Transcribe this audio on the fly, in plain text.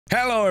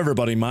Hello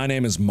everybody, my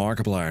name is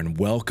Markiplier and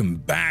welcome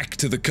back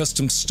to the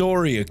custom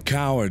story, A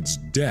Coward's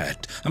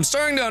Debt. I'm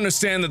starting to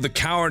understand that the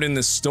coward in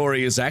this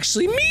story is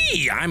actually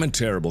me! I'm a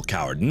terrible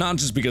coward, not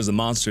just because the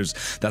monsters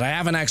that I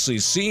haven't actually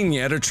seen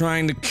yet are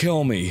trying to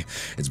kill me.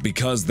 It's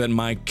because that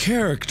my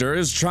character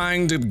is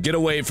trying to get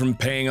away from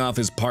paying off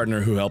his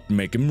partner who helped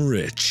make him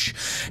rich.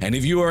 And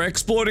if you are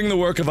exploiting the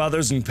work of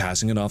others and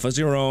passing it off as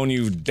your own,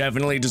 you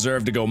definitely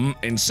deserve to go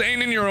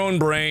insane in your own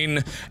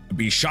brain,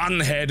 be shot in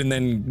the head, and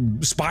then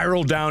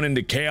spiral down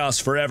into chaos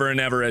forever and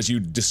ever as you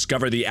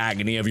discover the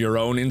agony of your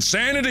own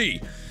insanity.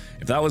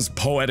 If that was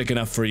poetic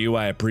enough for you,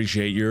 I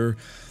appreciate your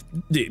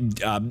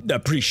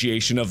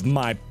appreciation of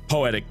my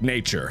poetic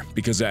nature,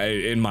 because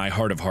in my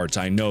heart of hearts,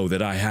 I know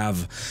that I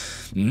have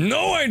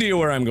no idea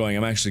where I'm going.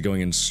 I'm actually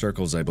going in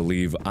circles, I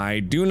believe. I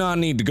do not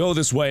need to go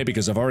this way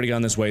because I've already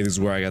gone this way. This is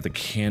where I got the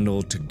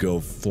candle to go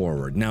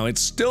forward. Now,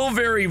 it's still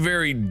very,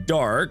 very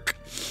dark,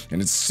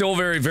 and it's still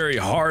very, very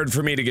hard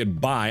for me to get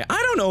by. I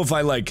don't know if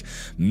I,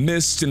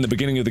 missed in the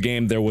beginning of the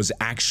game there was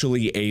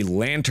actually a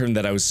lantern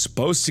that I was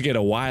supposed to get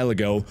a while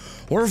ago,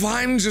 or if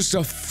I'm just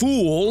a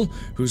fool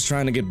who's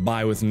trying to get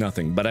by with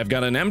nothing. But I've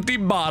got an empty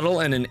bottle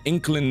and an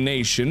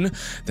inclination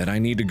that I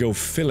need to go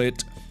fill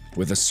it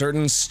with a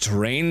certain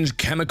strange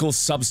chemical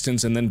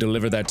substance and then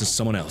deliver that to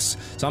someone else.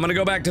 So I'm gonna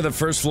go back to the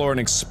first floor and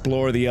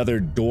explore the other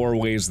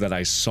doorways that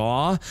I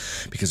saw,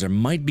 because there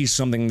might be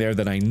something there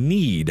that I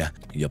need.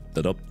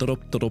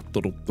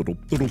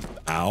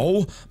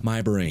 Ow,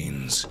 my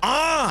brains.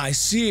 Ah, I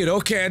see it.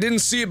 Okay, I didn't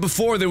see it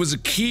before. There was a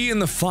key in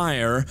the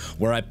fire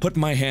where I put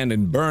my hand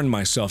and burned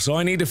myself. So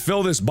I need to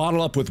fill this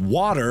bottle up with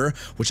water,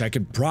 which I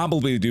could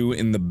probably do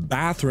in the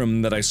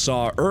bathroom that I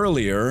saw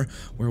earlier.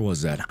 Where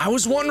was that? I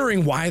was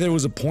wondering why there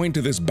was a point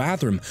to this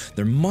bathroom.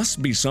 There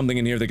must be something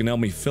in here that can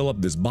help me fill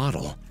up this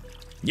bottle.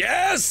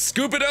 Yes!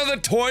 Scoop it out of the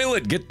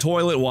toilet! Get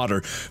toilet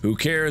water. Who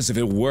cares if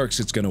it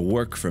works? It's gonna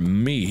work for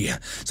me.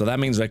 So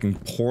that means I can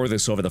pour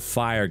this over the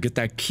fire, get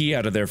that key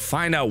out of there,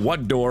 find out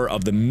what door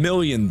of the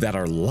million that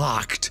are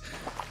locked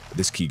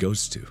this key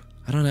goes to.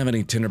 I don't have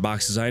any tinder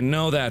boxes, I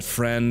know that,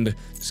 friend.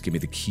 Just give me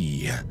the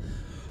key.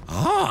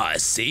 Ah, a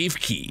safe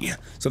key.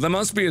 So there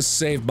must be a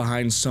safe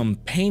behind some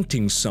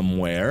painting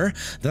somewhere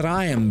that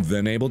I am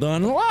then able to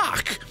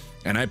unlock.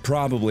 And I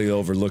probably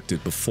overlooked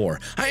it before.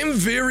 I am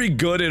very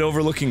good at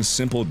overlooking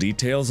simple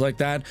details like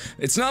that.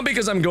 It's not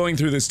because I'm going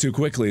through this too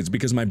quickly, it's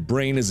because my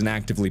brain isn't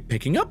actively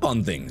picking up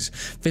on things.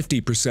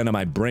 50% of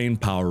my brain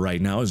power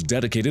right now is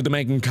dedicated to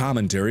making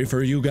commentary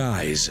for you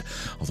guys.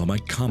 Although my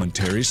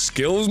commentary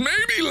skills may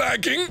be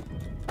lacking,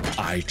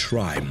 I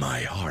try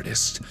my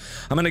hardest.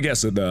 I'm gonna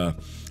guess that the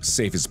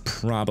safe is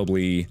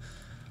probably...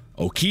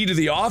 Oh, key to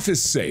the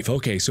office safe.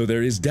 Okay, so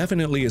there is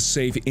definitely a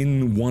safe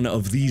in one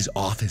of these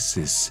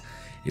offices.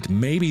 It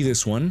may be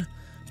this one,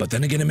 but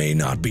then again it may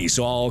not be,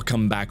 so I'll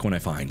come back when I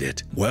find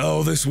it.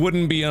 Well, this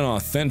wouldn't be an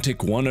authentic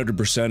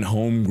 100%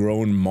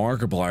 homegrown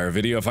Markiplier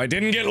video if I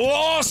didn't get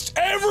lost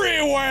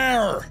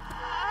everywhere!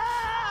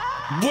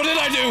 What did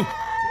I do?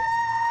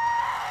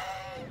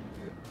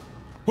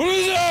 What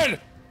is that?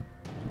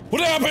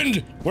 What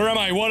happened? Where am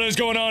I? What is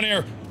going on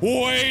here?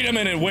 Wait a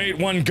minute, wait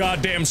one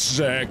goddamn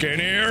second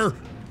here.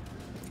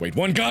 Wait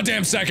one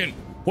goddamn second.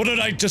 What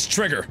did I just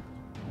trigger?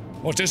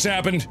 What just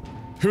happened?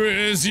 Who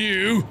is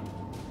you?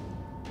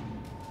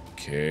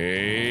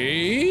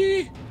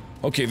 Okay.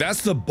 Okay,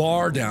 that's the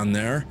bar down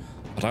there.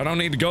 But I don't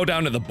need to go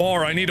down to the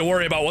bar. I need to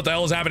worry about what the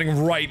hell is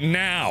happening right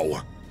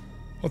now.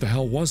 What the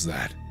hell was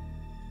that?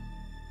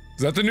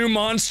 Is that the new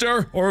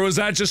monster? Or was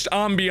that just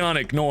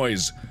ambionic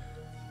noise?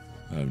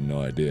 I have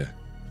no idea.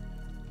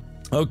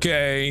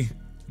 Okay.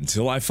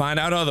 Until I find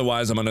out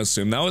otherwise, I'm gonna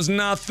assume that was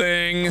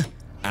nothing.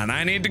 And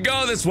I need to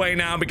go this way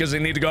now because I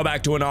need to go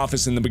back to an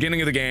office in the beginning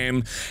of the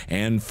game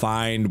and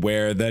find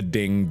where the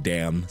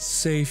ding-damn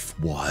safe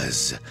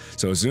was.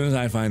 So as soon as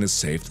I find the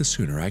safe, the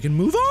sooner I can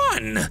move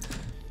on.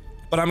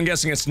 But I'm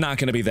guessing it's not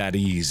gonna be that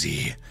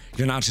easy.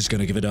 You're not just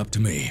gonna give it up to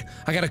me.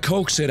 I gotta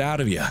coax it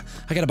out of you.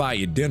 I gotta buy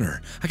you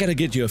dinner. I gotta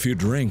get you a few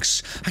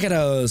drinks. I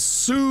gotta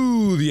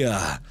soothe you.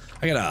 I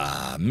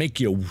gotta make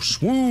you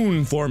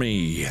swoon for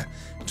me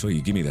until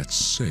you give me that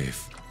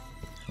safe.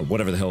 Or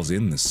whatever the hell's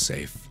in this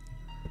safe.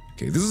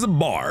 Okay, this is a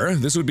bar.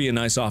 This would be a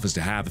nice office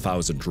to have if I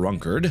was a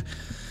drunkard.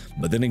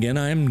 But then again,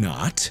 I am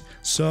not,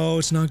 so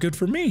it's not good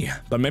for me.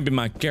 But maybe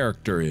my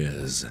character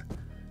is.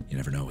 You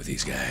never know with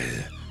these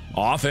guys.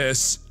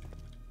 Office!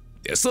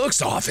 This looks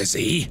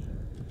office-y.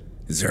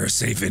 Is there a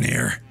safe in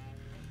here?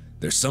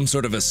 There's some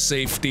sort of a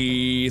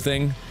safety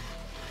thing?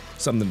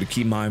 Something to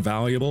keep my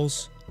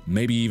valuables?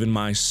 Maybe even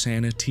my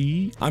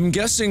sanity? I'm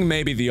guessing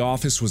maybe the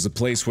office was the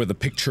place where the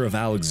picture of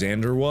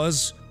Alexander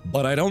was,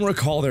 but I don't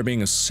recall there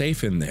being a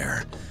safe in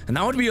there. And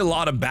that would be a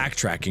lot of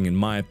backtracking in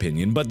my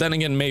opinion, but then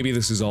again, maybe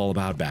this is all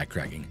about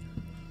backtracking.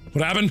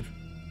 What happened?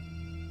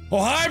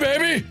 Oh, hi,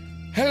 baby!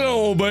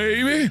 Hello,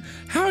 baby!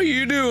 How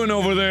you doing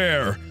over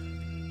there?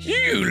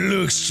 You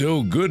look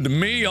so good to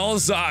me. All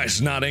this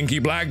ice, not inky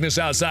blackness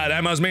outside.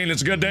 That must mean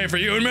it's a good day for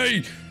you and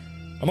me.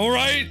 I'm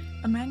alright?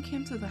 A man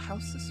came to the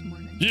house this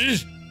morning.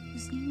 Yes?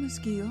 His name is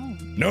Guillaume.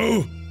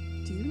 No.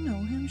 Do you know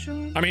him,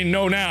 Jean? I mean,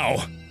 no now.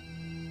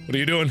 What are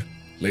you doing,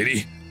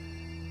 lady?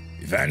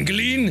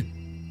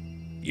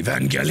 Evangeline?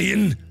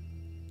 Evangelion?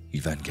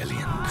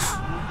 Evangelion.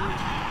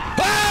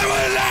 Ah,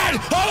 what is that?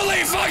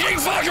 Holy fucking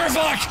fucker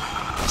fuck!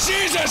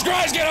 Jesus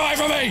Christ, get away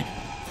from me!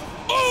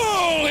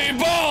 Holy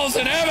balls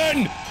in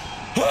heaven!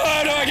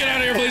 Oh, no, I get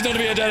out of here, please don't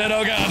be a deadhead,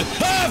 oh god.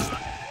 Ah!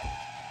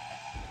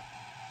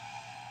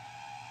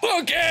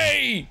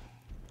 Okay!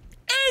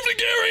 I have to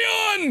carry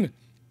on!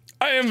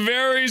 I am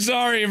very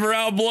sorry for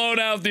how blown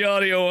out the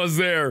audio was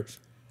there.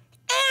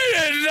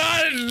 I did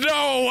not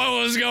know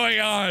what was going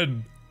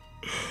on.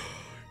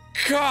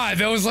 God,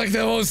 that was like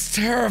the most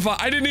terrifying.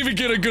 I didn't even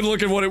get a good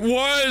look at what it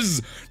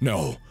was.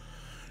 No.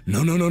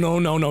 No, no, no, no,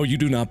 no, no. You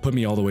do not put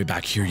me all the way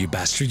back here, you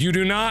bastard. You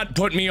do not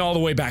put me all the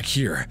way back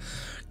here.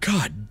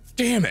 God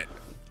damn it.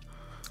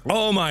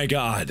 Oh my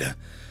god.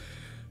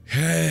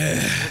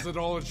 Was it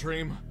all a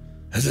dream?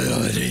 Was it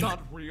all a dream?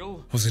 Not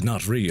real? Was it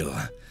not real?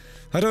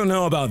 I don't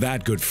know about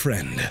that, good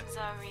friend. Dreams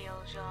are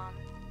real,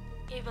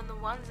 Jean. Even the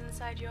ones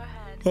inside your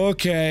head.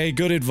 Okay,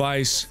 good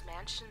advice. This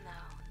mansion,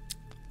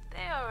 though,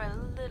 they are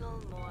a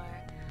little more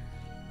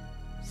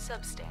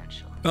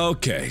substantial.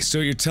 Okay, so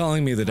you're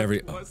telling me that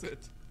What was it?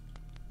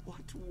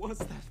 What was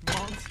that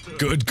monster?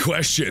 Good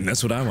question,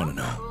 that's what I want to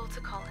know. Cruel to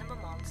call him a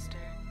monster.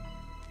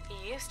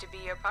 He used to be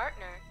your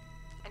partner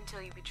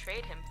until you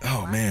betrayed him.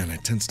 Oh man, I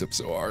tensed up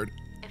so hard.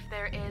 If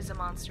there is a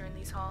monster in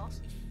these halls,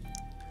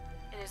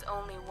 it is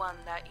only one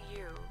that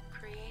you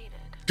created.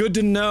 Good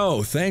to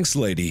know. Thanks,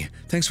 lady.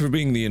 Thanks for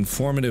being the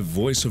informative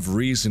voice of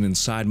reason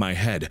inside my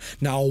head.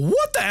 Now,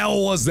 what the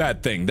hell was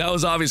that thing? That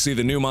was obviously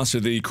the new monster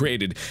that he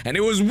created, and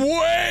it was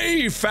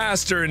way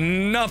faster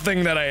than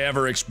nothing that I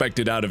ever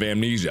expected out of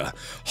Amnesia.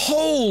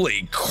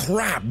 Holy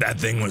crap, that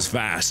thing was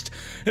fast.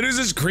 It was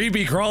just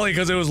creepy crawly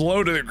because it was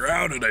low to the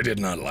ground and I did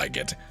not like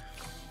it.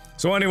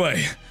 So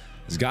anyway,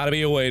 there's gotta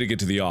be a way to get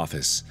to the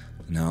office.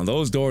 Now,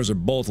 those doors are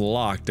both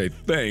locked, I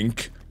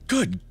think.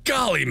 Good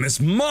golly,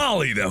 Miss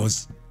Molly, that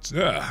was...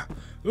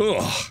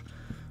 ugh.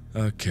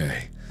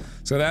 Okay.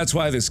 So that's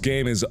why this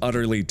game is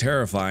utterly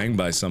terrifying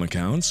by some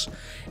accounts.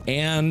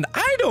 And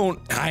I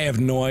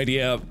have no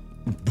idea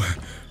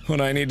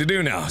what I need to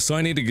do now. So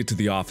I need to get to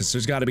the office.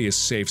 There's gotta be a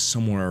safe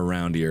somewhere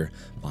around here.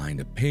 Behind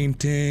a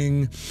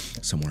painting,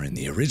 somewhere in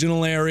the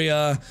original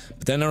area.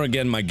 But then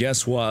again, my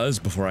guess was,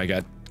 before I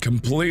got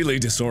completely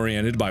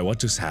disoriented by what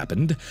just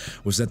happened,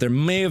 was that there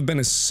may have been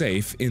a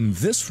safe in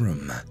this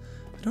room.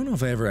 I don't know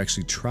if I ever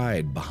actually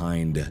tried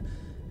behind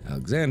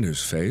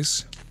Alexander's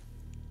face.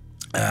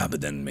 But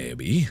then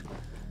maybe.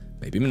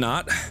 Maybe I'm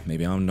not.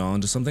 Maybe I'm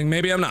on to something.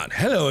 Maybe I'm not.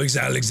 Hello,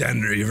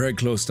 Alexander. You're very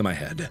close to my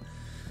head.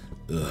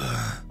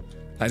 Ugh.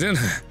 I did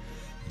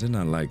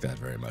not like that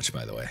very much,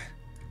 by the way.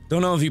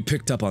 Don't know if you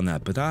picked up on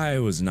that, but I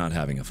was not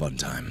having a fun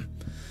time.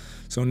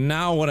 So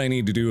now what I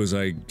need to do is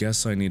I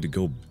guess I need to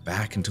go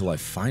back until I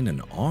find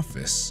an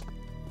office.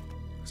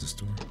 Is this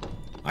door?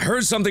 I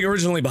heard something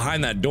originally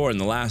behind that door in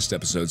the last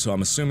episode, so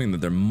I'm assuming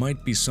that there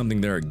might be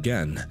something there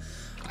again.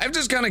 I've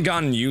just kind of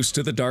gotten used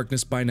to the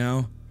darkness by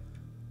now.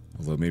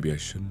 Although maybe I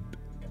shouldn't.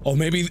 Oh,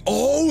 maybe.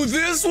 Oh,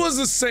 this was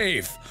a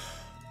safe!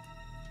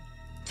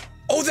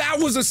 Oh, that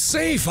was a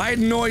safe! I had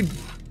no idea.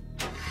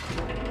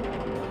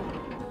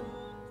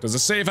 Does a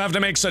safe have to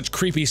make such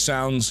creepy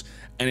sounds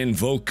and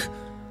invoke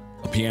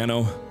a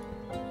piano?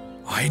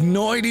 I had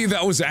no idea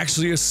that was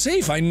actually a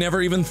safe. I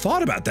never even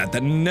thought about that.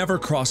 That never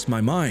crossed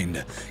my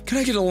mind. Can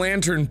I get a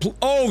lantern,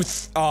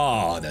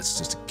 oh, that's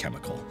just a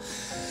chemical.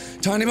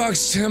 Tiny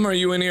Box Tim, are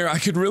you in here? I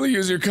could really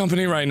use your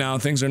company right now.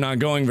 Things are not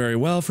going very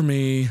well for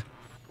me.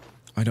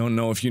 I don't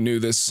know if you knew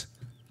this,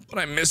 but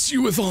I miss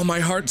you with all my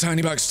heart,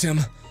 Tiny Box Tim.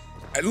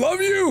 I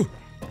love you!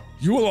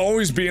 You will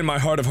always be in my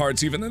heart of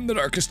hearts, even in the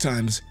darkest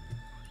times.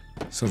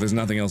 So there's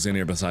nothing else in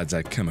here besides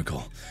that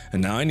chemical.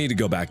 And now I need to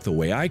go back the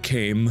way I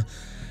came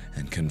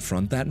and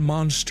confront that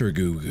monster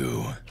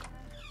goo-goo.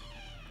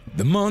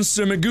 The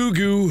monster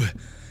magoo-goo.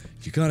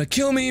 You're gonna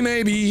kill me,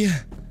 maybe.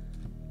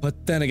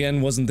 But then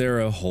again, wasn't there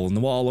a hole in the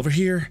wall over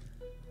here?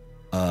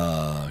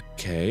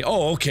 Okay.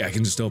 Oh, okay, I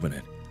can just open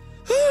it.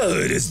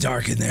 Oh, it is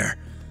dark in there.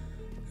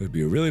 It would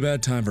be a really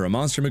bad time for a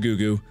monster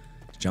magoo-goo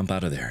to jump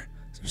out of there.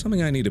 Is there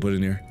something I need to put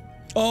in here?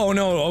 Oh,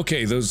 no,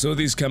 okay,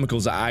 these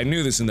chemicals, I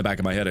knew this in the back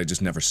of my head, I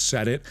just never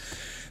said it.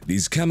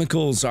 These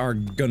chemicals are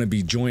gonna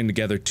be joined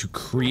together to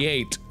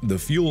create the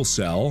fuel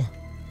cell.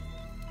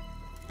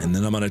 And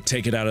then I'm gonna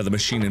take it out of the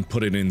machine and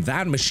put it in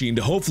that machine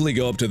to hopefully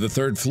go up to the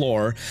 3rd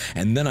floor.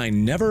 And then I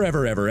never,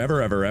 ever, ever,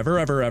 ever, ever, ever,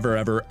 ever, ever,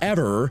 ever,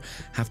 ever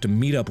have to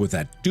meet up with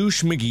that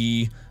douche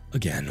McGee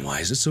again. Why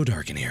is it so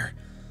dark in here?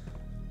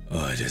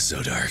 Oh, it is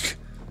so dark.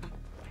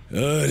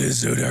 Oh, it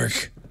is so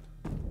dark.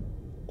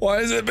 Why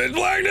is it pitch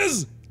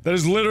blackness? That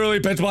is literally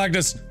pitch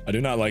blackness. I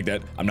do not like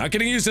that. I'm not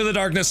getting used to the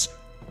darkness.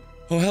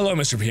 Oh, hello,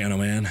 Mr. Piano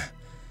Man.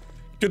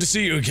 Good to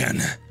see you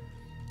again.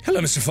 Hello,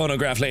 Mr.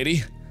 Phonograph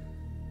Lady.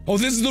 Oh,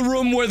 this is the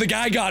room where the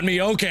guy got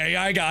me. Okay,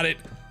 I got it.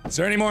 Is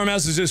there any more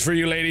messages for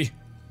you, lady?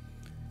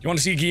 You want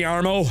to see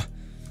Guillermo?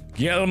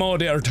 Guillermo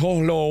del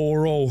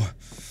Toro.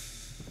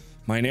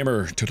 My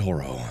neighbor,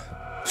 Totoro.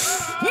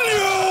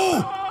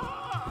 No!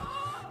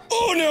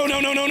 Oh no no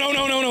no no no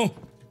no no no.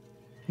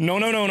 No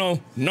no no no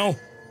no.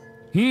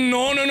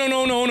 No no no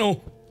no no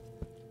no.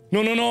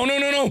 No no no no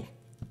no no.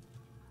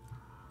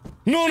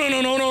 No no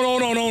no no no no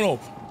no no no.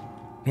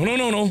 No no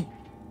no no.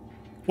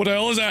 What the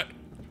hell is that?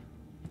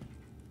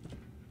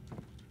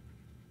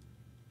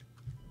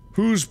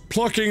 Who's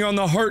plucking on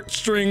the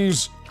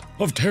heartstrings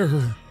of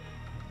terror?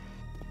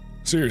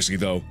 Seriously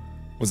though,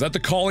 was that the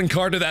calling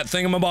card to that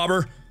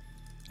thingamabobber?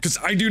 Because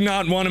I do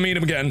not want to meet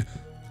him again.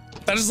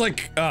 That is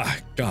like,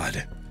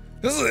 God.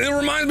 It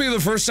reminds me of the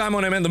first time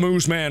when I met the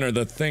Moose Man or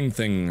the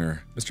Thing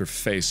or Mr.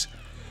 Face.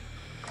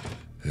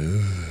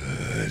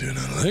 I do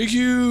not like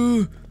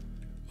you.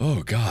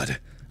 Oh God.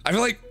 I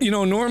feel like, you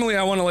know, normally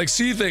I want to like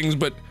see things,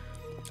 but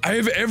I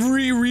have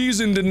every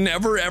reason to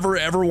never ever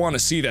ever want to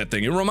see that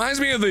thing. It reminds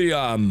me of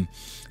the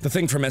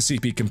thing from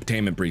SCP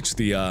Containment Breach.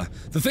 The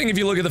thing if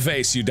you look at the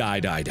face, you die.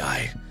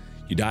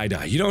 You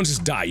die. You don't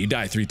just die, you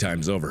die 3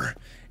 times over.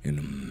 In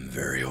a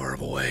very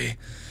horrible way.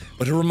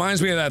 But it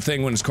reminds me of that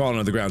thing when it's crawling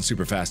on the ground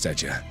super fast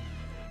at you.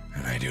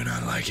 And I do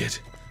not like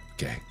it.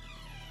 Okay.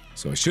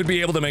 So I should be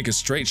able to make a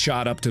straight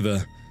shot up to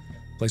the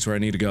place where I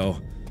need to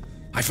go.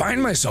 I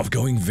find myself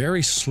going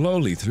very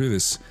slowly through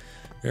this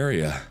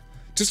area.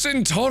 Just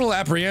in total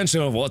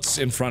apprehension of what's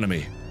in front of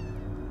me.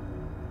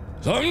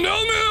 Some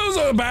tells me it was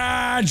a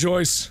bad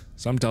choice.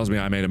 Some tells me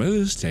I made a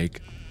mistake.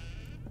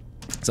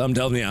 Some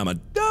tells me I'm a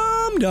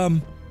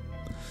dum-dum.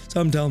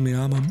 Some tell me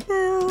I'm a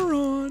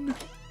moron.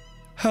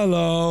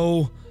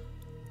 Hello.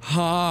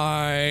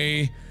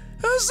 Hi.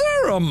 Is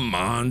there a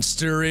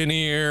monster in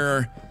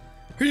here?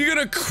 Are you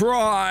gonna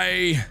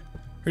cry?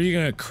 Are you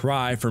gonna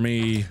cry for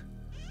me?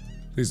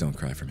 Please don't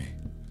cry for me.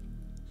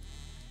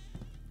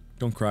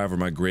 Don't cry over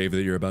my grave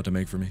that you're about to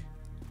make for me.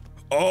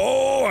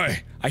 Oh,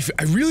 I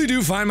really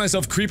do find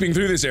myself creeping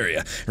through this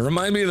area. It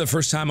reminds me of the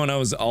first time when I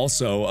was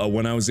also,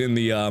 when I was in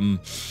the,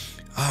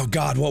 oh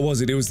God, what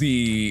was it? It was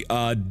the,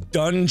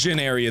 dungeon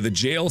area, the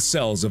jail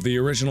cells of the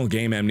original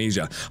game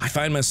Amnesia. I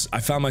found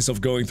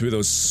myself going through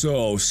those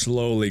so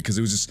slowly, because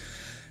it's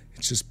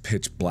just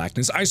pitch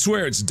blackness. I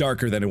swear it's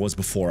darker than it was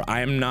before.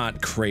 I am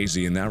not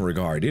crazy in that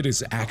regard. It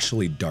is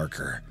actually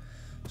darker.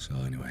 So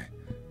anyway,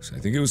 so I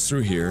think it was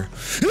through here.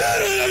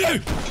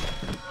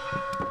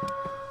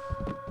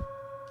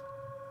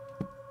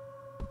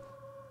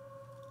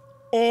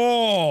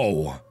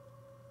 Oh!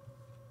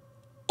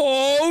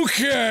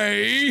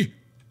 Okay!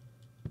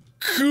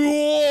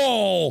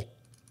 Cool!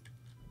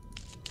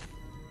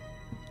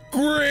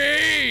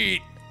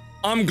 Great!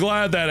 I'm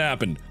glad that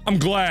happened. I'm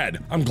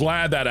glad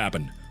that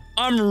happened.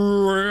 I'm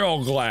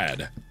real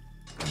glad.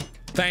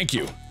 Thank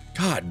you.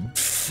 God,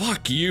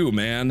 fuck you,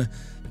 man.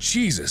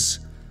 Jesus.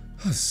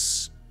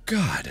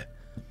 God.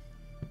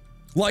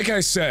 Like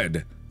I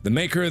said, the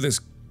maker of this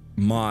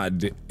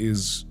mod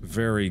is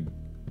very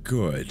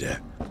good.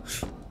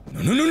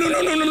 No.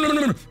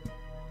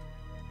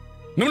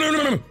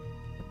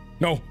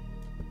 No.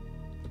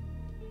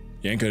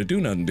 You ain't gonna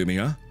do nothing to me,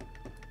 huh?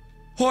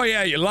 Oh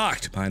yeah, you're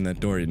locked behind that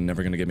door. You're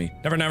never gonna get me.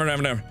 Never. Never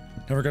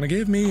gonna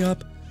give me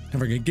up.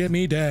 Never gonna get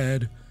me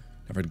dead.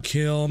 Never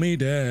kill me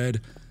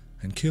dead.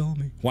 And kill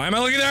me. Why am I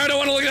looking there? I don't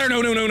want to look there. No.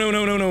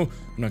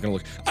 I'm not gonna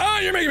look. Ah,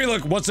 you're making me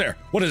look. What's there?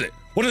 What is it?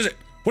 What is it?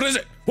 What is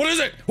it? What is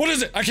it? What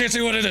is it? I can't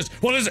see what it is.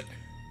 What is it?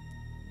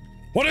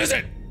 What is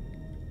it?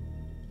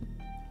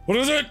 What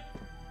is it?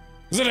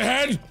 Is it a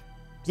head?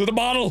 Is it a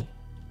bottle?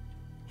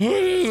 What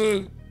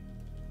is it?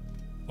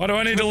 Why do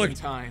I need to look?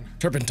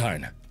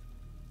 Turpentine.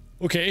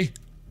 Okay.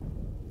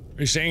 Are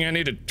you saying I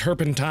need a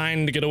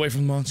turpentine to get away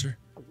from the monster?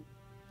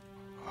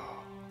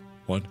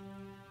 What?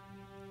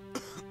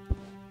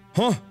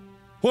 Huh?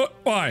 What?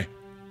 Why?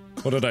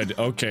 What did I do?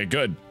 Okay,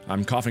 good.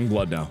 I'm coughing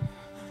blood now.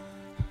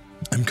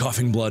 I'm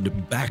coughing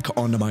blood back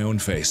onto my own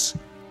face.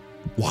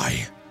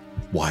 Why?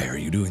 Why are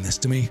you doing this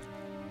to me?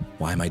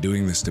 Why am I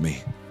doing this to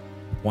me?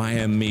 Why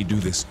am me do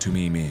this to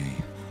me?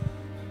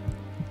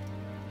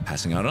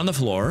 Passing out on the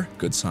floor.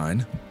 Good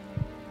sign.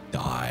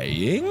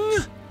 Dying?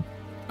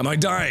 Am I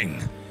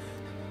dying?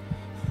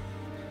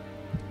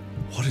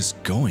 What is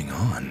going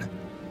on?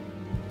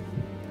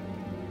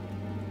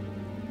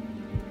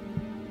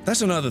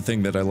 That's another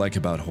thing that I like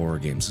about horror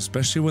games,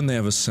 especially when they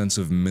have a sense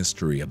of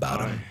mystery about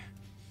them.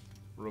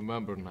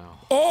 Remember now.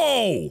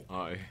 Oh!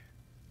 I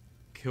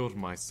killed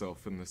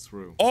myself in this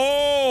room.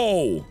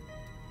 Oh!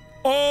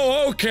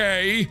 Oh,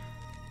 okay!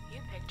 You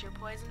picked your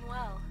poison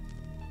well.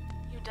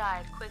 You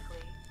died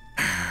quickly,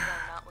 though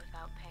not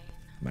without pain.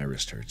 My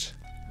wrist hurts.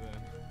 Then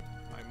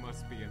I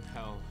must be in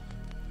hell,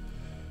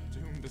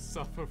 doomed to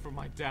suffer for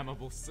my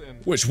damnable sin.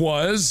 Which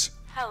was?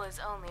 Hell is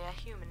only a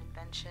human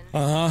invention.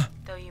 Uh-huh.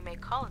 Though you may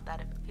call it that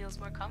if it feels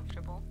more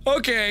comfortable.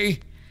 Okay.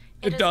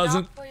 It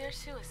doesn't. It is not for your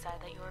suicide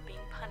that you are being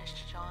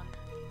punished, John,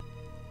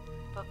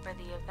 but for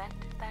the event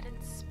that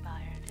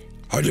inspired it.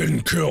 I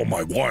didn't kill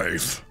my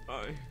wife.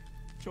 I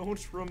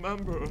don't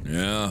remember.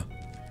 Yeah.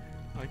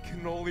 I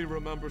can only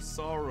remember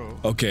sorrow.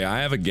 Okay, I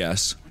have a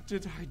guess. What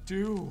did I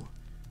do?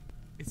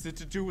 Is it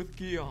to do with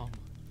Guillaume?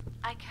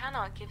 I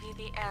cannot give you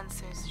the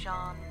answers,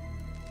 John.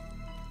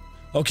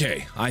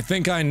 Okay, I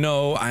think I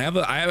know. I have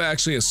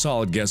actually a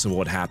solid guess of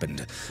what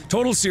happened.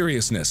 Total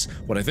seriousness.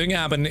 What I think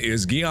happened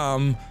is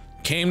Guillaume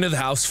came to the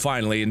house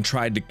finally and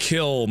tried to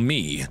kill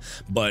me,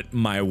 but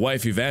my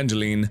wife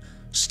Evangeline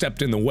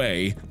stepped in the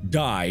way,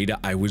 died.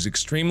 I was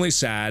extremely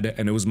sad,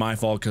 and it was my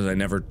fault because I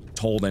never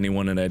told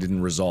anyone and I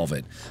didn't resolve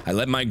it. I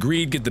let my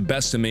greed get the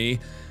best of me,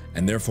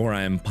 and therefore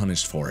I am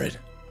punished for it.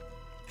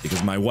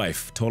 Because my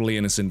wife, totally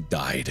innocent,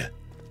 died.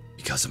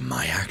 Because of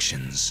my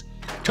actions.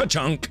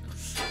 Ka-chunk!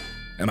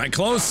 Am I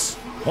close?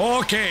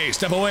 Okay,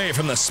 step away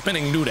from the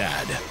spinning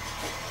doodad.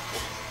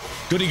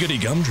 Goody goody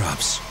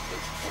gumdrops.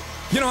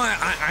 You know,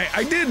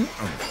 I did...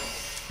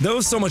 There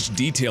was so much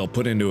detail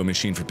put into A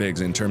Machine for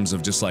Pigs in terms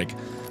of just like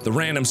the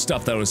random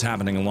stuff that was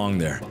happening along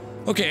there.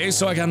 Okay,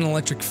 so I got an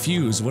electric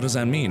fuse. What does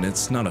that mean?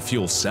 It's not a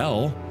fuel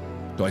cell.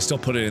 Do I still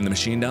put it in the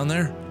machine down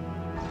there?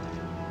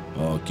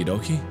 Okie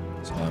dokie.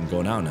 So I'm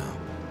going out now.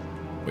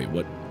 Wait,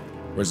 what?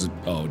 Where's it?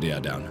 Oh, yeah,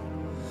 down.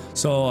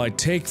 So I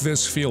take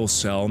this fuel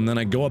cell and then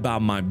I go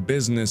about my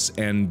business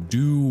and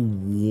do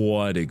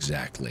what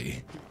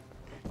exactly?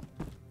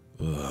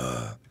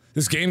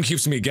 This game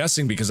keeps me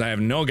guessing because I have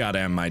no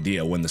goddamn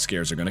idea when the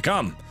scares are gonna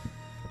come.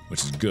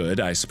 Which is good,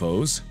 I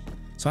suppose.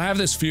 So I have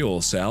this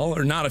fuel cell,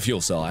 or not a fuel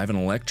cell, I have an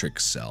electric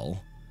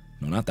cell.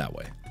 No, not that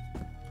way.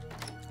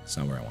 That's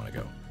not where I want to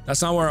go.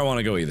 That's not where I want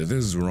to go either.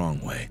 This is the wrong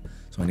way.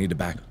 So I need to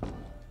back...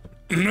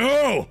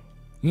 No!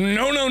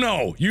 No, no,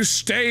 no! You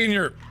stay in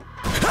your...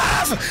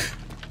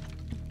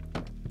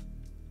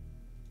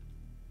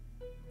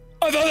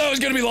 I thought that was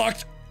gonna be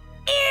locked!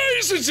 I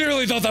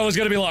sincerely thought that was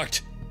gonna be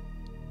locked!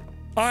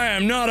 I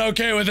am not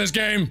okay with this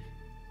game!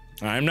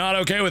 I am not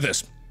okay with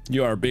this.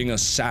 You are being a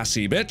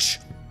sassy bitch.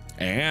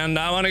 And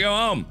I want to go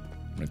home.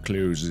 I'm gonna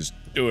close this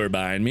door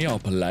behind me, all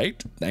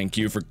polite. Thank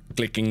you for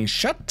clicking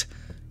shut.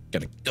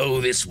 Gotta go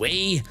this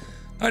way.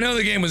 I know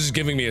the game was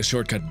giving me a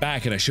shortcut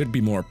back and I should be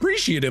more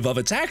appreciative of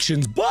its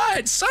actions,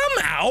 but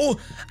somehow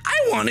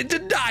I wanted to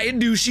die a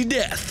douchey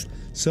death.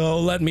 So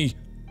let me...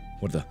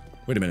 What the...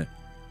 Wait a minute.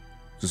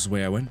 Is this the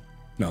way I went?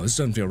 No, this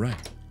doesn't feel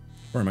right.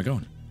 Where am I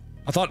going?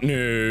 I thought...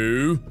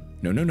 No.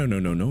 No, no, no, no,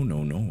 no, no,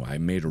 no, no. I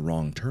made a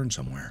wrong turn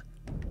somewhere.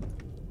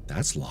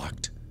 That's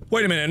locked.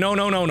 Wait a minute, no,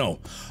 no, no, no.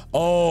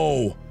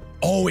 Oh,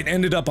 it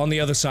ended up on the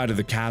other side of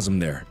the chasm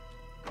there.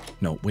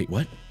 No, wait,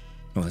 what?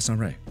 No, that's not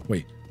right.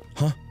 Wait,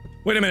 huh?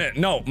 Wait a minute,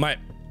 no,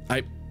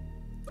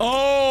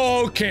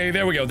 oh, okay,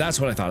 there we go, that's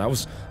what I thought. I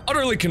was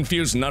utterly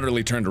confused and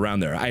utterly turned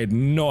around there. I had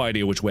no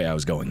idea which way I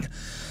was going.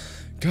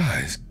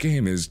 Guys,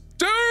 game is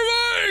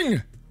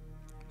terrifying!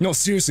 No,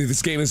 seriously,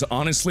 this game is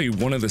honestly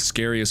one of the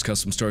scariest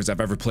custom stories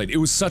I've ever played. It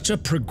was such a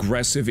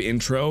progressive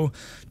intro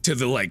to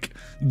the, like,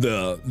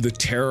 the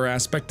terror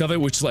aspect of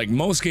it, which, like,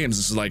 most games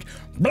is like,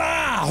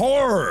 blah,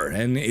 horror!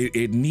 And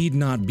it need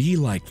not be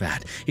like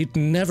that. It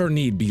never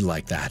need be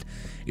like that.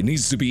 It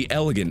needs to be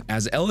elegant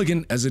as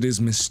it is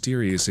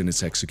mysterious in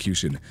its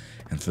execution.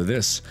 And for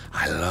this,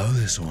 I love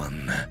this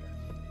one.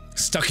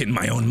 Stuck in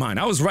my own mind.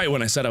 I was right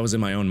when I said I was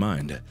in my own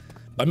mind.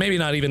 But maybe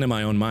not even in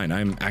my own mind.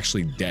 I'm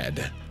actually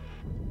dead.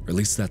 Or at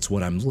least that's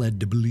what I'm led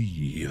to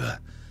believe.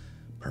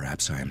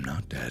 Perhaps I am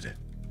not dead.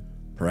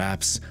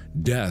 Perhaps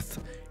death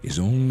is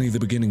only the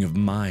beginning of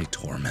my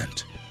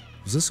torment.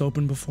 Was this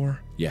open before?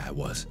 Yeah, it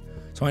was.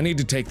 So I need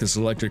to take this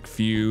electric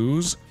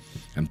fuse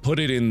and put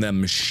it in the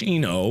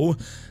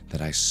machino that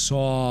I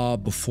saw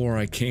before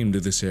I came to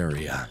this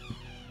area.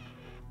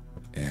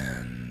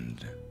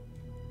 And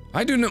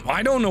I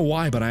don't know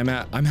why, but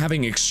I'm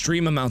having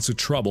extreme amounts of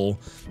trouble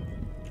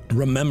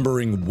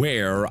remembering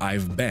where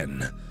I've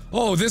been.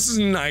 Oh, this is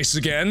nice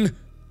again.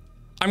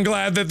 I'm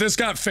glad that this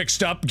got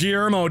fixed up.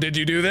 Guillermo, did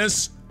you do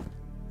this?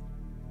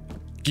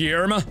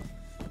 Guillermo?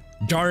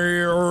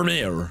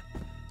 Guillermo.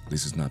 At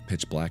least it's not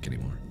pitch black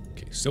anymore.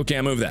 Okay, still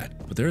can't move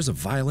that. But there is a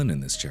violin in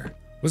this chair.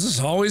 Was this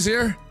always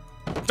here?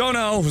 Don't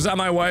know. Was that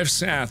my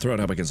wife's? Ah, throw it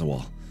up against the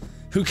wall.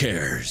 Who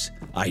cares?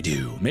 I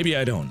do. Maybe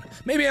I don't.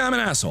 Maybe I'm an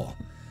asshole.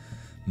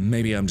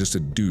 Maybe I'm just a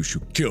douche who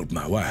killed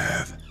my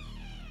wife.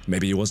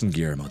 Maybe it wasn't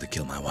Guillermo that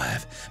killed my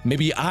wife.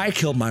 Maybe I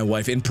killed my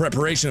wife in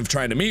preparation of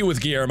trying to meet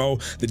with Guillermo,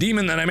 the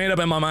demon that I made up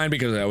in my mind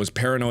because I was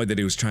paranoid that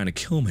he was trying to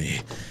kill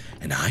me.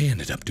 And I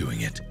ended up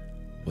doing it.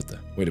 What the?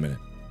 Wait a minute.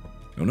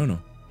 No, no, no.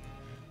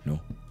 No.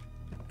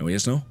 No,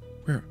 yes, no?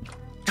 Where?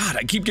 God,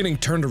 I keep getting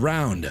turned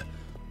around.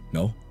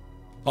 No?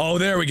 Oh,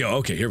 there we go.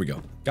 Okay, here we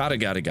go. Got it,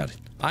 got it, got it.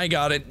 I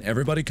got it.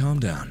 Everybody calm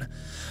down.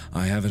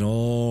 I have it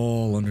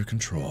all under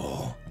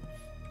control.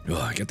 Ugh,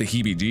 I get the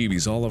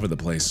heebie-jeebies all over the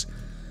place.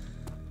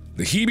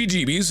 The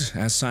heebie-jeebies,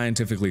 as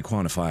scientifically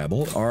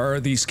quantifiable,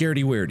 are the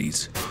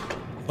scaredy-weirdies,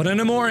 but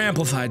in a more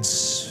amplified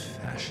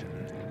fashion.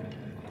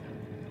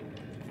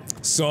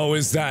 So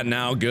is that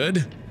now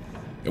good?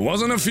 It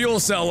wasn't a fuel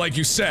cell like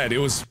you said, it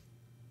was...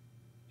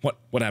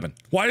 What happened?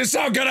 Why did the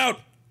sound cut out?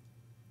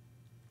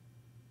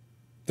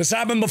 This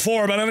happened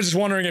before, but I'm just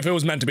wondering if it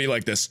was meant to be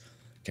like this.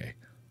 Okay.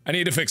 I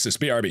need to fix this,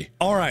 BRB.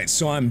 Alright,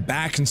 so I'm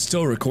back and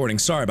still recording.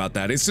 Sorry about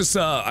that. It's just,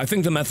 I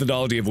think the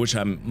methodology of which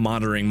I'm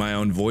monitoring my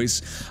own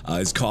voice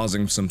is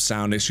causing some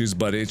sound issues,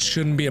 but it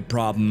shouldn't be a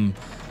problem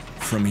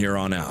from here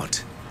on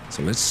out.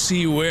 So let's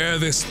see where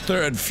this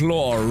third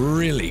floor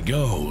really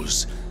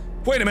goes.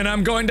 Wait a minute,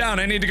 I'm going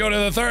down. I need to go to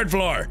the third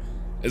floor.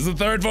 Is the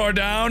third floor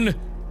down?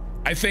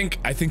 I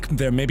think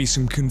there may be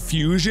some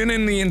confusion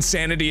in the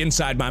insanity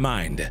inside my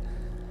mind.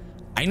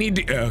 I need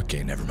to,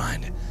 okay, never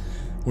mind.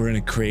 We're in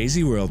a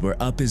crazy world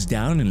where up is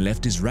down and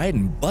left is right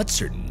and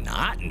butts are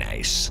not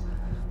nice.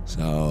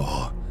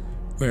 So,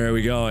 where are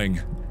we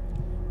going?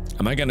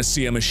 Am I gonna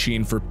see a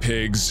machine for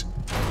pigs?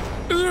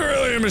 Is there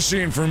really a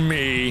machine for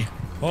me?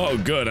 Oh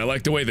good, I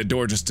like the way the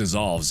door just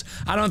dissolves.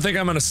 I don't think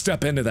I'm gonna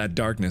step into that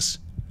darkness.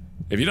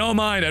 If you don't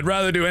mind, I'd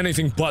rather do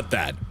anything but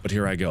that. But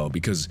here I go,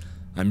 because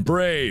I'm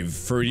brave.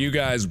 For you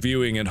guys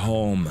viewing at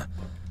home,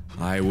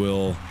 I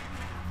will...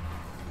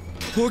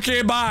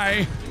 Okay,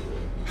 bye.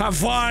 Have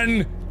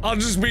fun. I'll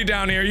just be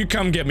down here. You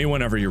come get me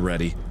whenever you're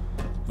ready.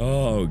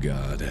 Oh,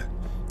 God.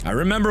 I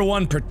remember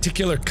one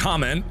particular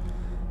comment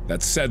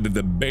that said that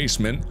the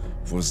basement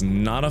was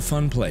not a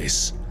fun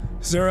place.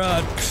 Is there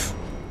a...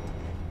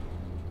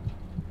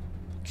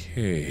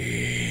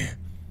 Okay...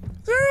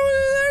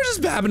 There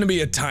just happened to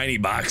be a tiny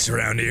box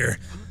around here.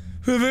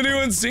 Have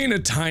anyone seen a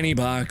tiny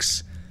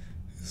box?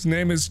 His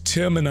name is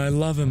Tim and I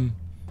love him.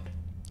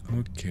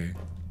 Okay.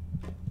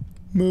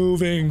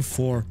 Moving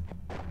forward.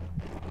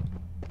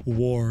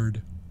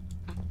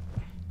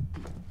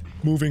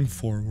 Moving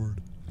forward.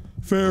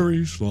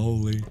 Very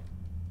slowly.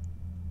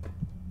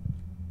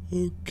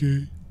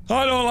 Okay.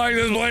 I don't like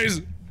this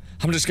place!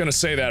 I'm just gonna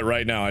say that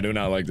right now. I do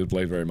not like this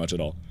place very much at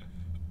all.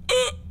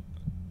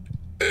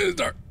 It is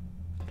dark.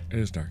 It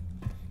is dark.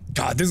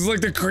 God, this is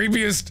like the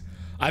creepiest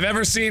I've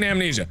ever seen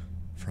Amnesia.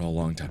 For a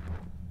long time.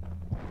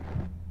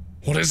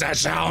 What is that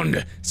sound?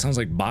 It sounds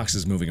like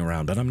boxes moving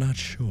around, but I'm not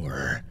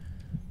sure.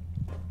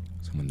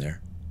 Someone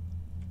there?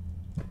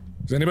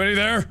 Is anybody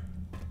there?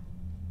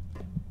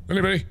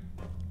 Anybody?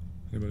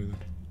 Anybody there?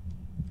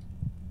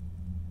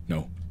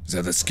 No. Is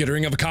that the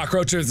skittering of a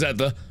cockroach, or is that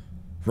the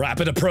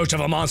rapid approach of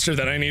a monster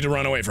that I need to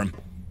run away from?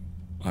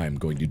 I am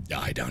going to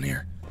die down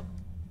here.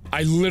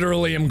 I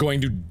literally am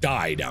going to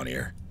die down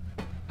here.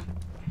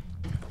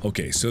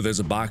 Okay, so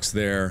there's a box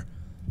there.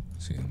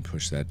 See,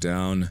 push that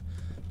down.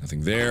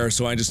 Nothing there,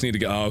 so I just need to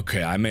go.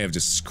 Okay, I may have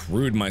just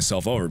screwed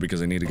myself over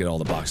because I need to get all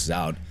the boxes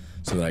out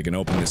so that I can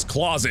open this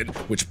closet,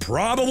 which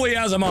probably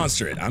has a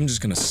monster in it. I'm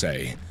just gonna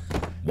say.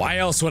 Why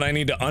else would I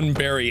need to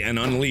unbury and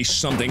unleash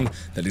something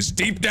that is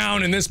deep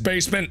down in this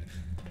basement?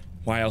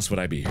 Why else would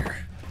I be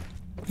here?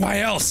 Why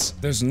else?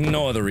 There's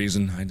no other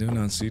reason. I do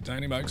not see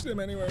Tiny Box Tim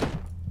anywhere.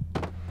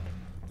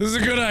 This is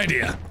a good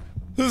idea.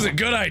 This is a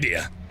good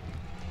idea.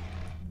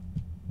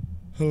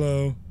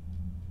 Hello.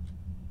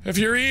 If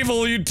you're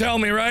evil, you'd tell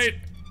me, right?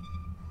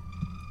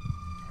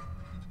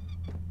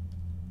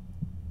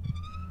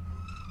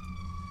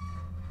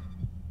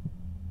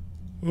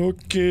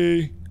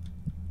 Okay.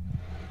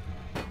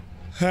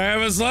 I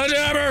have a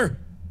sledgehammer!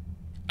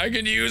 I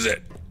can use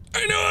it!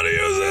 I know how to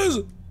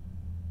use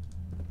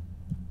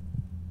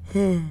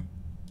this!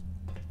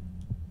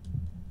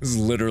 This is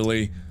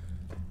literally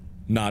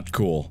not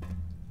cool.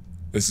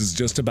 This is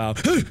just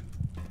about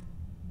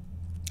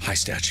Hi,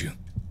 statue.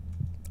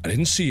 I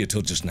didn't see you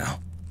till just now.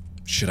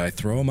 Should I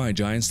throw my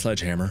giant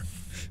sledgehammer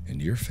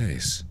into your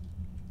face?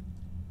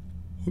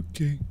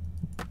 Okay.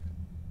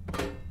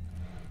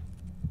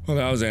 Well,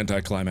 that was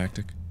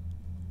anticlimactic.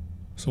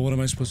 So what am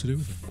I supposed to do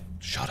with it?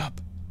 Shut up.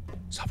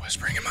 Stop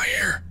whispering in my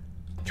ear.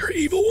 Your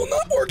evil will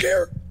not work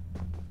here.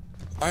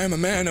 I am a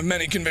man of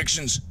many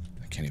convictions.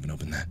 I can't even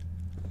open that.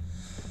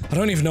 I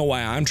don't even know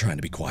why I'm trying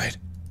to be quiet.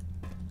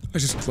 I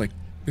just, like,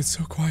 it's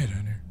so quiet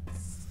in here.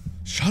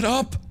 Shut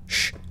up!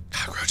 Shh!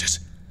 Cockroaches.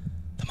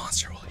 The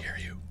monster will hear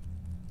you.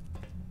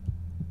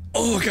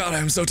 Oh god,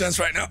 I'm so tense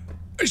right now.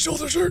 My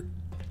shoulders hurt.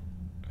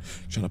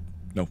 Shut up.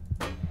 No.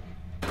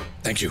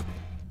 Thank you.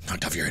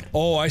 Knocked off your head.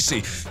 Oh, I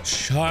see.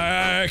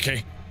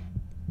 Okay.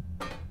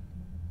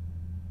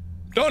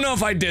 Don't know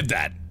if I did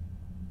that.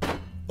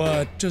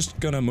 But just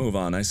gonna move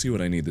on. I see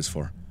what I need this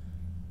for.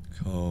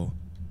 Go.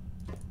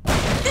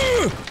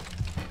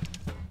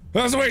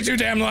 That's way too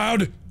damn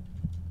loud!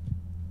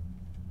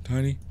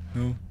 Tiny?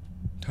 No.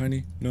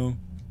 Tiny? No.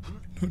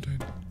 No, Tiny.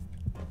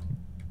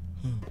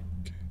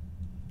 Okay.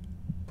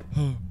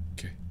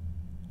 Okay.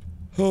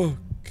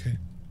 Okay.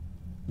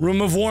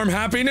 Room of warm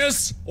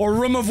happiness? Or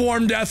room of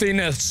warm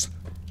deathiness?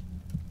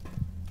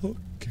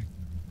 Okay.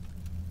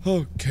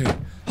 Okay.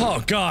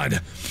 Oh,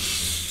 God.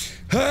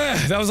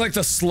 That was like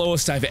the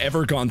slowest I've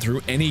ever gone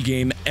through any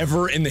game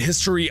ever in the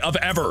history of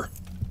ever.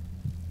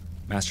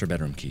 Master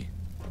bedroom key.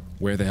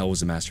 Where the hell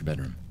was the master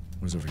bedroom?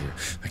 What is over here?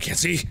 I can't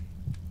see. Is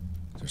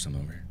there some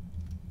over here?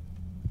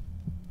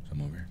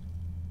 Some over here.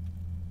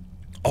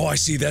 Oh, I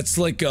see. That's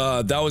like,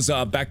 that was,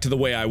 back to the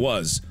way I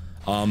was.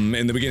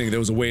 In the beginning, there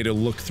was a way to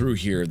look through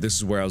here. This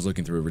is where I was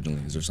looking through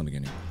originally. Is there something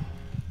in here?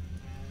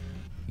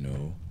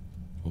 No.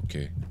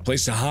 Okay.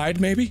 Place to hide,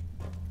 maybe?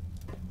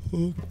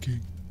 Okay.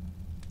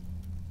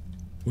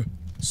 What?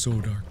 So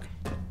dark.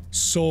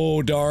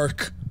 So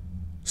dark.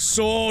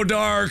 So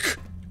dark.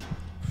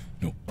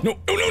 No. No.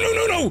 No, no, no,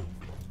 no, no!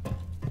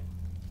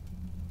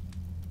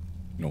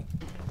 No.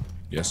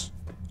 Yes.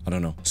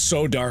 don't know.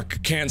 So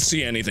dark, can't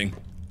see anything.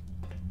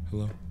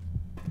 Hello?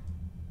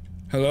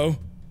 Hello?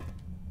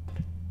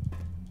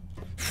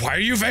 Why are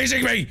you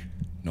facing me?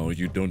 No,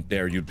 you don't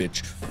dare, you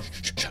bitch.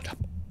 Shut up.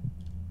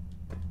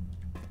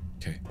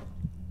 Okay.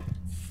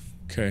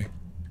 Okay.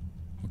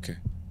 Okay.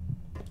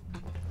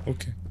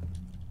 Okay.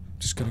 I'm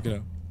just gonna get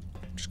out.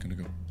 I'm just gonna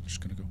go. I'm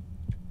just gonna go.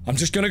 I'm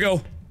just gonna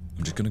go.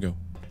 I'm just gonna go.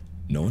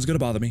 No one's gonna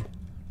bother me.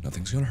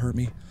 Nothing's gonna hurt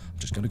me. I'm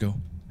just gonna go.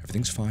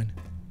 Everything's fine.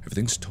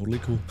 Everything's totally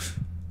cool.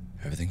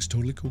 Everything's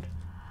totally cool.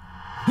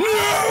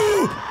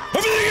 No!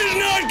 Everything is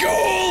not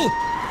cool!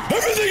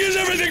 Everything is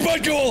everything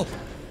but cool!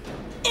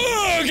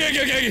 Oh,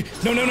 okay.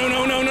 No. No.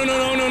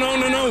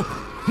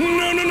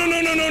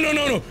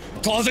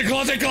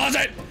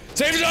 Closet.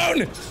 Safe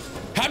zone!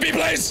 Happy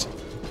place!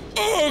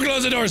 Oh,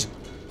 close the doors.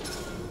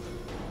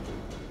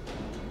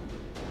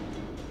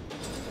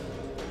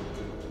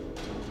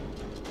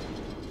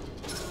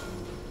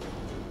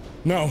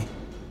 No.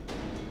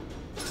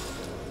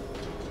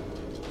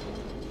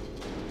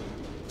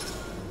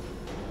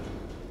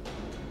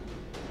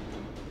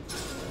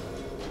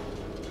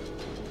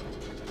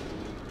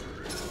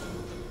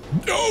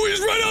 No, he's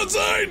right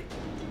outside!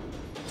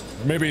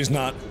 Or maybe he's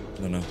not.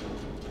 I don't know.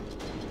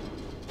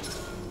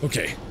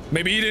 Okay,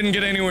 maybe he didn't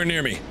get anywhere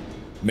near me.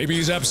 Maybe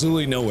he's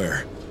absolutely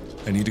nowhere.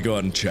 I need to go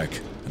out and check.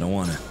 I don't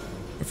wanna.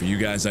 But for you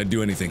guys, I'd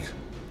do anything.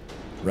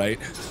 Right?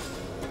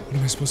 What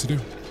am I supposed to do?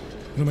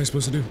 What am I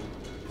supposed to do?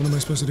 What am I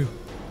supposed to do?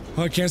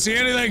 Oh, I can't see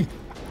anything!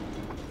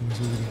 What am I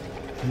supposed to do?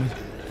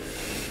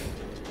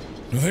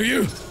 No, thank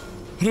you!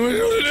 What am I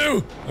supposed to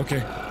do?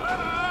 Okay.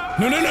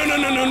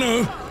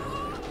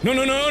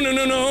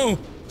 No.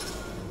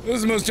 This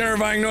is the most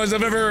terrifying noise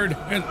I've ever heard.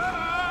 And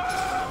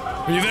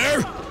are you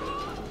there?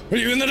 Are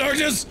you in the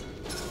darkness?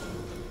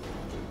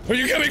 Are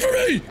you coming for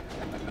me?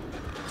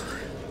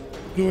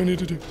 What do I need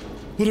to do?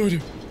 What do I do?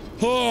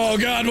 Oh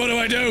God, what do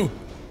I do?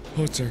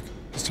 Oh, it's dark.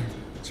 It's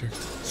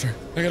dark.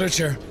 I got a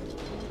chair.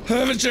 I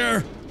have a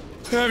chair.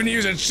 I haven't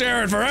used a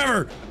chair in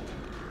forever.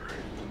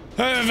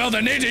 I haven't felt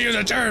the need to use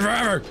a chair in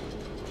forever.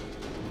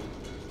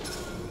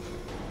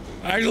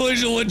 I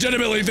actually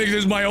legitimately think this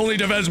is my only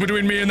defense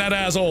between me and that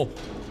asshole.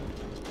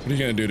 What are you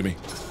gonna do to me?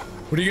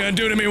 What are you gonna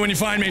do to me when you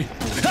find me?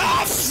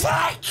 Ah,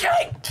 fuck!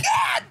 I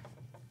can't!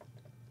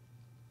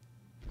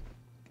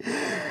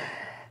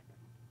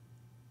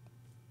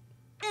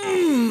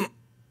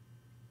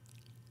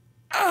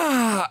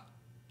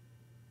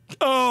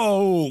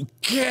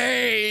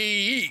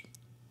 Okay.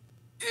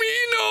 Me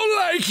no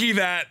likey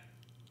that.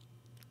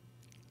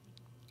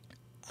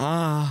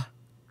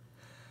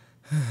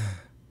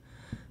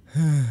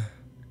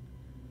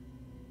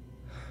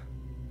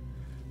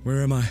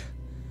 Where am I?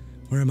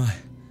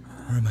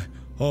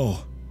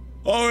 Oh,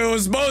 it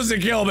was supposed to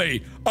kill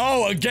me.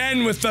 Oh,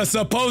 again with the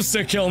supposed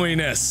to kill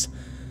me-ness.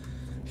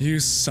 You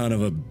son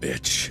of a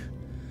bitch.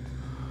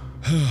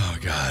 Oh,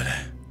 God.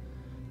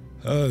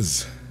 God.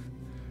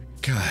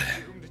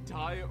 Doomed to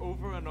die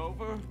over and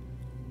over?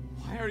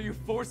 Why are you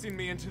forcing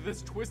me into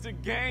this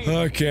twisted game?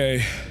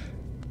 Okay.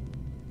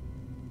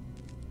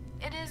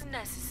 It is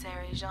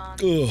necessary, Jean,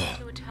 Ugh.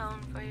 to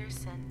atone for your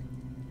sin.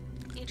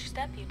 Each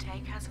step you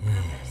take has a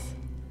purpose.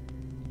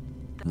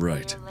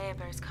 Right. Your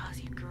labors cause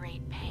you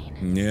great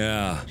pain.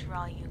 Yeah. They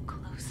draw you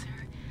closer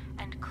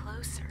and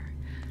closer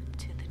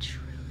to the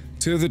truth.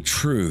 To the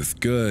truth.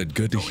 Good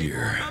to Don't hear.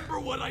 even remember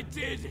what I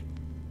did.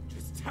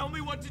 Just tell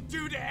me what to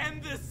do to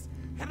end this,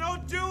 and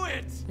I'll do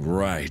it.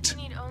 Right. You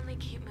need only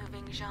keep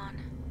moving,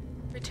 Jean.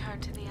 Return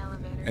to the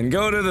elevator. And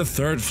go to the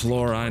third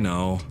floor, I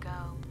know.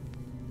 Go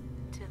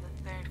to the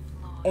third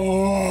floor.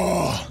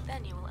 Oh.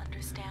 Then you will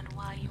understand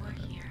why you are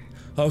here.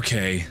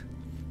 Okay.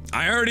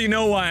 I already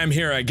know why I'm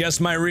here. I guess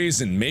my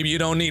reason. Maybe you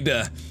don't need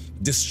to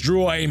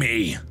destroy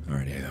me.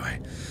 Alright, either way.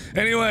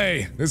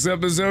 Anyway, this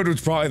episode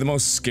was probably the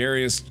most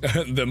scariest,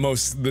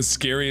 the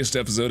scariest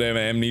episode of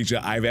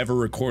Amnesia I've ever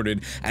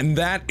recorded, and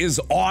that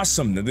is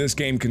awesome that this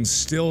game can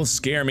still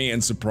scare me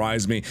and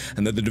surprise me,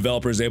 and that the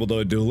developer is able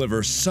to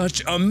deliver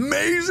such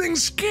amazing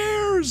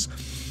scares.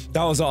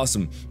 That was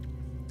awesome.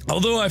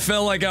 Although I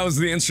felt like I was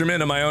the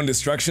instrument of my own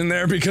destruction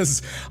there,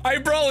 because I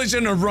probably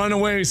shouldn't have run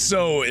away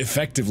so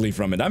effectively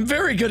from it. I'm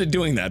very good at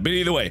doing that, but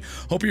either way,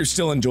 hope you're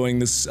still enjoying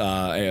this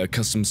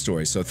custom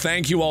story. So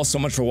thank you all so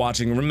much for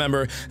watching.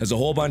 Remember, there's a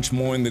whole bunch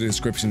more in the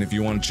description if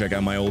you want to check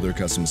out my older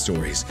custom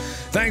stories.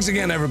 Thanks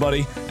again,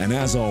 everybody, and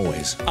as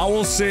always, I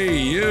will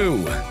see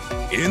you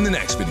in the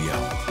next video.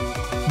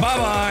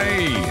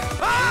 Bye-bye!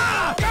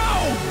 Ah!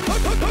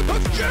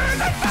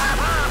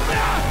 Go!